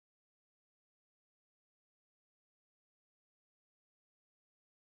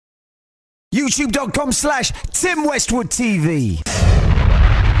YouTube.com/Tim Westwood TV.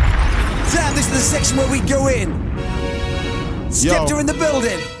 Damn, this is the section where we go in. Skepta in the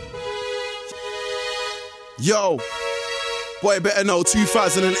building. Yo, boy, better know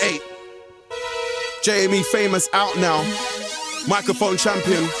 2008. JME Famous out now. Microphone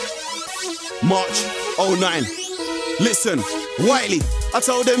champion. March 09. Listen, Wiley, I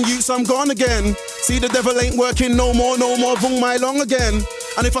told them youths I'm gone again. See, the devil ain't working no more, boom my long again.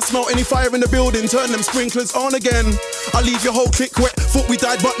 And if I smell any fire in the building, turn them sprinklers on again. I'll leave your whole clique wet. Thought we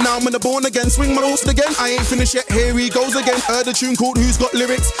died, but now I'm in the born again. Swing my roast again, I ain't finished yet, here he goes again. Heard a tune called Who's Got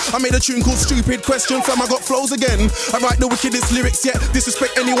Lyrics? I made a tune called Stupid Question, fam, I got flows again. I write the wickedest lyrics yet,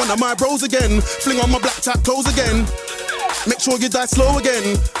 disrespect any one of my bros again. Fling on my black tap clothes again. Make sure you die slow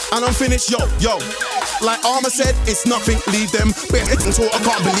again. And I'm finished, yo. Like Armour said, it's nothing, leave them. But it's I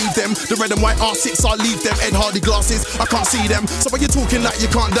can't believe them. The red and white R6, I'll leave them. Ed Hardy glasses, I can't see them. So when you're talking like you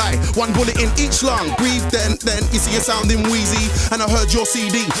can't die, one bullet in each lung. Breathe then you see you sounding wheezy. And I heard your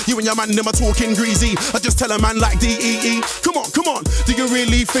CD, you and your man them are talking greasy. I just tell a man like DEE. Come on, do you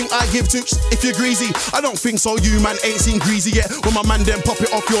really think I give two if you're greasy? I don't think so, you man ain't seen greasy yet. When my man them pop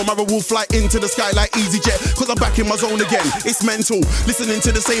it off, your mother will fly into the sky like EasyJet. Cause I'm back in my zone again, it's mental. Listening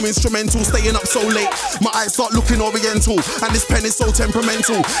to the same instrumental, staying up so late. My eyes start looking oriental, and this pen is so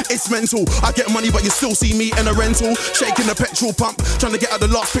temperamental. It's mental, I get money but you still see me in a rental. Shaking the petrol pump, trying to get out the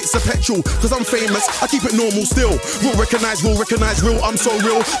last bits of petrol. Cause I'm famous, I keep it normal still. Real recognize real, I'm so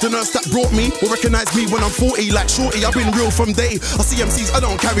real. The nurse that brought me will recognize me when I'm 40. Like Shorty, I've been real from day. I see MCs, I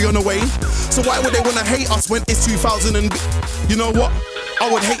don't carry on away. So why would they wanna hate us when it's 2000 and... You know what? I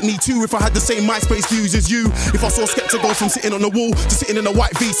would hate me too if I had the same MySpace views as you. If I saw Skepta go from sitting on the wall to sitting in a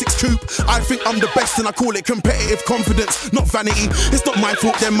white V6 coupe. I think I'm the best and I call it competitive confidence, not vanity. It's not my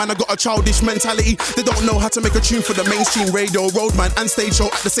fault them man, I got a childish mentality. They don't know how to make a tune for the mainstream radio, roadman and stage show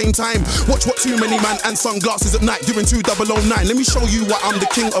at the same time. Watch what too many man and sunglasses at night doing 2009. Let me show you why I'm the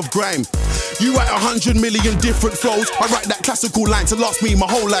king of grime. You write 100 million different flows. I write that classical line to last me my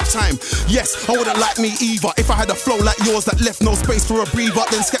whole lifetime. Yes, I wouldn't like me either if I had a flow like yours that left no space for a breather.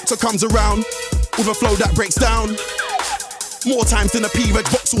 Then Skepta comes around with a flow that breaks down. More times than a P-Reg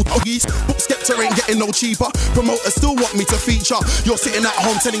Vauxhall doggies. But Skepta ain't getting no cheaper. Promoters still want me to feature. You're sitting at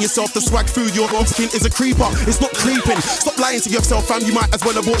home telling yourself the swag food you're on skin is a creeper. It's not creeping. Stop lying to yourself, fam. You might as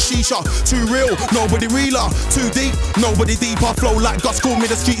well have bought shisha. Too real, nobody realer. Too deep, nobody deeper. Flow like Gus, call me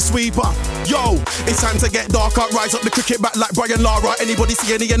the street sweeper. Yo, it's time to get darker. Rise up the cricket bat like Brian Lara. Anybody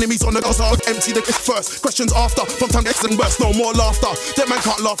see any enemies on the go? I'll empty the first. Questions after. From time X and burst, no more laughter. That man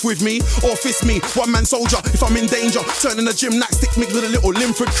can't laugh with me or fist me. One man soldier. If I'm in danger, turn in the gymnastics mix with a little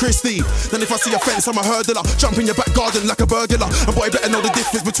Linford Christie. Then if I see a fence, I'm a hurdler. Jump in your back garden like a burglar. And boy, better know the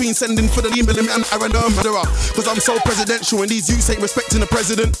difference between sending for the email and Aaron murderer. Cause I'm so presidential and these youths ain't respecting the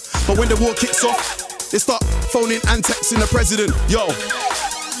president. But when the war kicks off, they start phoning and texting the president. Yo,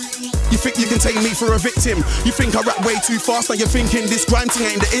 you think you can take me for a victim? You think I rap way too fast, now you're thinking this grime thing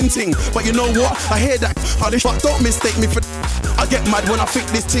ain't the in thing. But you know what? I hear that, but don't mistake me for... I get mad when I think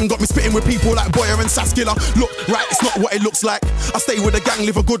this thing got me spitting with people like Boyer and Saskilla. Look, right, it's not what it looks like. I stay with the gang,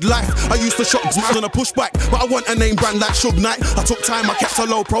 live a good life. I used to shop man on a pushback, but I want a name brand like Suge Knight. I took time, I kept a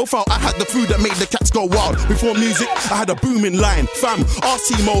low profile. I had the food that made the cats go wild. Before music, I had a booming line. Fam,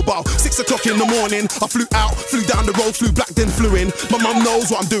 RT Mobile, 6 o'clock in the morning. I flew out, flew down the road, flew black then flew in. My mum knows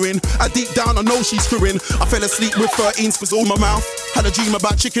what I'm doing. Deep down, I know she's screwing. I fell asleep with 13 spits all my mouth. Had a dream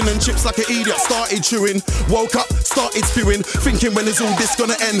about chicken and chips like an idiot. Started chewing, woke up, started spewing. Thinking when is all this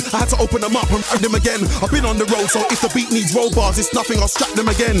gonna end? I had to open them up and write them again. I've been on the road, so if the beat needs roll bars, it's nothing, I'll strap them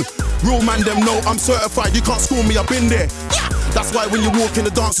again. Real man, them know I'm certified. You can't school me, I've been there. Yeah. That's why when you walk in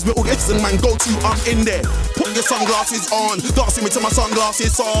the dances with all the and man go to, I'm in there. Put your sunglasses on, dancing with my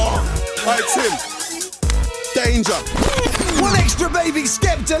sunglasses on. Right, Tim. Danger. One extra baby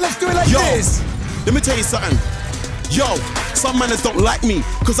Skepta, let's do it like this. Let me tell you something. Yo, some manners don't like me,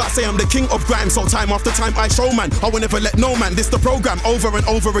 cause I say I'm the king of grime. So time after time I show man, I will never let no man. This the program, over and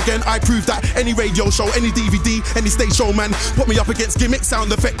over again. I prove that any radio show, any DVD, any stage show man. Put me up against gimmick,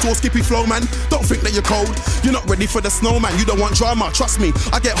 sound effect or skippy flow man. Don't think that you're cold, you're not ready for the snowman. You don't want drama, trust me,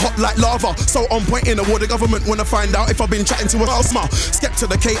 I get hot like lava. So on point in the war, the government wanna find out if I've been chatting to a Osma. Skepta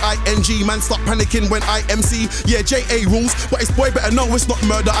the K-I-N-G, man stop panicking when I MC. Yeah, J-A rules, but it's boy better know it's not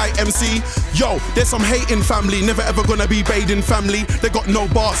murder I-MC. Yo, there's some hating family, never ever gonna be Baden family. They got no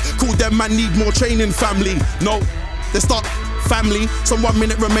bars, cool them man need more training family. No, they start family. Some 1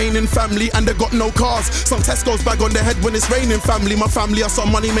 minute remaining family, and they got no cars. Some Tesco's bag on their head when it's raining family. My family are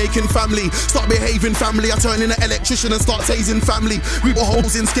some money making family. Start behaving family. I turn in an electrician and start tasing family. We were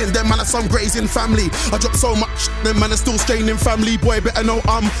holes in skin, them man are some grazing family. I drop so much, them man are still straining family. Boy better know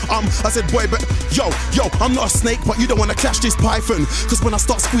I said boy better, yo, I'm not a snake, but you don't wanna clash this python. Cause when I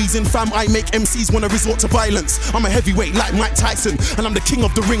start squeezing fam, I make MCs wanna resort to violence. I'm a heavyweight like Mike Tyson, and I'm the king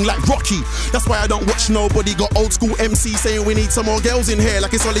of the ring like Rocky. That's why I don't watch nobody. Got old school MCs saying we need some more girls in here.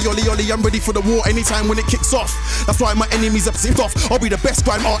 Like it's Ollie, I'm ready for the war anytime when it kicks off. That's why my enemies are pissed off. I'll be the best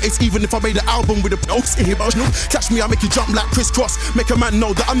grime artist even if I made an album with a notes emotional. Catch me, I make you jump like crisscross. Make a man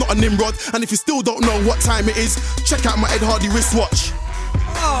know that I'm not a Nimrod. And if you still don't know what time it is, check out my Ed Hardy wristwatch.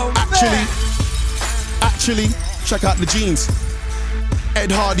 Oh, Actually, check out the jeans. Ed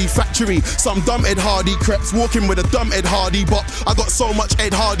Hardy factory, some dumb Ed Hardy creps, walking with a dumb Ed Hardy. But I got so much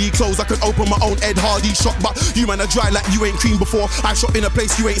Ed Hardy clothes I could open my own Ed Hardy shop. But you man are dry like you ain't clean before. I shop in a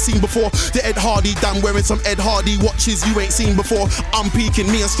place you ain't seen before. The Ed Hardy, damn, wearing some Ed Hardy watches you ain't seen before. I'm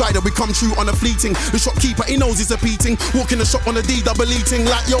peeking, me and Strider, we come true on a fleeting. The shopkeeper, he knows he's a beating. Walk in the shop on a D double eating.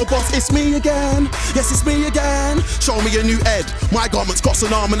 Like, yo boss, it's me again. Yes, it's me again. Show me a new Ed. My garments cost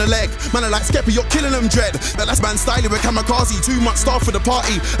an arm and a leg. Man, I like Skepta, you're killing them dread. Now that's man styling with kamikaze. Too much stuff for the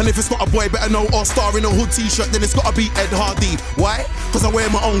party. And if it's not a boy better know or star in a hood t-shirt, then it's gotta be Ed Hardy. Why? Cause I wear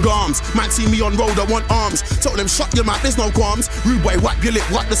my own garms. Man see me on road, I want arms. Tell them shut your mouth, there's no qualms. Rude boy, wipe your lip,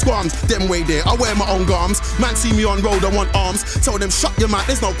 wipe the squams. Them way there, I wear my own garms. Man see me on road, I want arms. Tell them shut your mouth,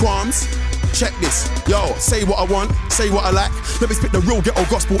 there's no qualms. Check this, yo, say what I want, say what I like. Let me spit the real ghetto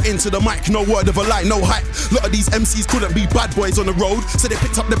gospel into the mic. No word of a lie, no hype. Lot of these MCs couldn't be bad boys on the road, so they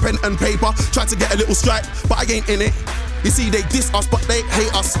picked up the pen and paper, tried to get a little stripe, but I ain't in it. You see, they diss us, but they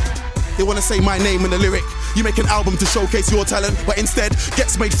hate us. They wanna say my name in the lyric. You make an album to showcase your talent, but instead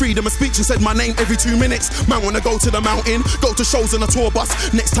gets made freedom of speech and said my name every 2 minutes. Man wanna go to the mountain, go to shows on a tour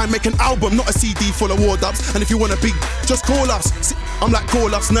bus. Next time make an album, not a CD full of war dubs. And if you wanna be, just call us. See, I'm like,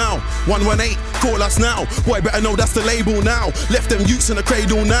 call us now. 118, call us now. Boy, better know that's the label now. Left them youths in a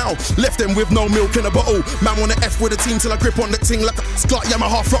cradle now. Left them with no milk in a bottle. Man wanna F with a team till I grip on the ting like a Scott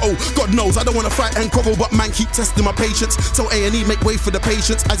Yamaha throttle. God knows I don't wanna fight and quarrel, but man keep testing my patience. So A&E make way for the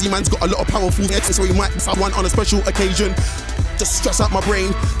patience, as he man's got a lot of powerful heads, so he might miss one on a special occasion. Just stress out my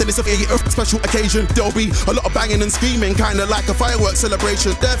brain, then it's a special occasion. There'll be a lot of banging and screaming, kinda like a fireworks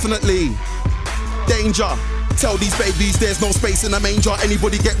celebration. Definitely danger. Tell these babies there's no space in a manger.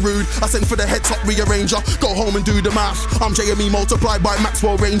 Anybody get rude, I send for the head top rearranger. Go home and do the math. I'm JME multiplied by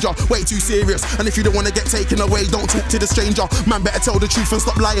Maxwell Ranger. Way too serious, and if you don't want to get taken away, don't talk to the stranger. Man better tell the truth and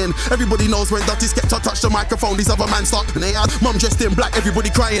stop lying. Everybody knows when Dirty Skepta touch the microphone, these other man start. And they had mum dressed in black, everybody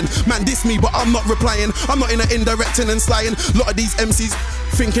crying. Man diss me, but I'm not replying. I'm not in an indirecting and slying. Lot of these MCs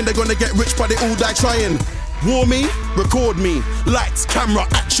thinking they're gonna get rich, but they all die trying. War me, record me, lights, camera,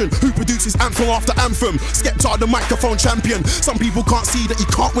 action. Who produces anthem after anthem? Skepta, the microphone champion. Some people can't see that you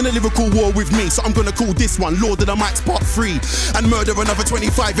can't win a lyrical war with me, so I'm gonna call this one Lord of the Mics Part 3 and murder another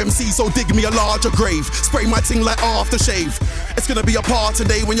 25 MCs, so dig me a larger grave. Spray my ting like aftershave. It's gonna be a part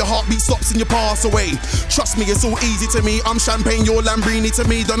today when your heartbeat stops and you pass away. Trust me, it's all easy to me. I'm champagne, you're Lamborghini to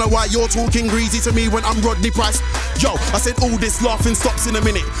me. Don't know why you're talking greasy to me when I'm Rodney Price. Yo, I said all this laughing stops in a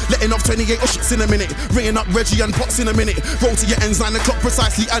minute. Letting off 28 shits in a minute. Ringing up Reggie and Pots in a minute. Roll to your ends 9 o'clock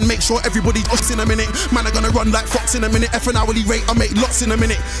precisely and make sure everybody in a minute. Man, I'm gonna run like Fox in a minute. F an hourly rate, I make lots in a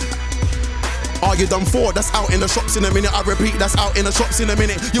minute. Are you done for? That's out in the shops in a minute. I repeat, that's out in the shops in a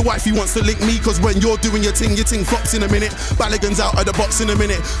minute. Your wifey wants to link me, cause when you're doing your ting flops in a minute. Ballagans out of the box in a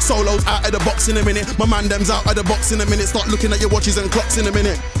minute. Solos out of the box in a minute. My man them's out of the box in a minute. Start looking at your watches and clocks in a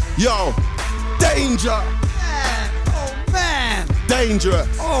minute. Yo, danger. Man, oh man. Dangerous.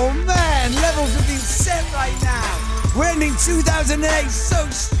 Oh man, levels have been set right now. We're ending 2008 so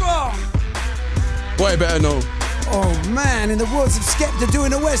strong. Boy, better know. Oh man, in the words of Skepta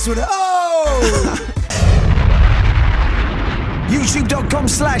doing a Westwood. Oh!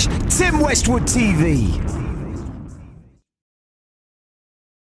 YouTube.com/Tim Westwood TV.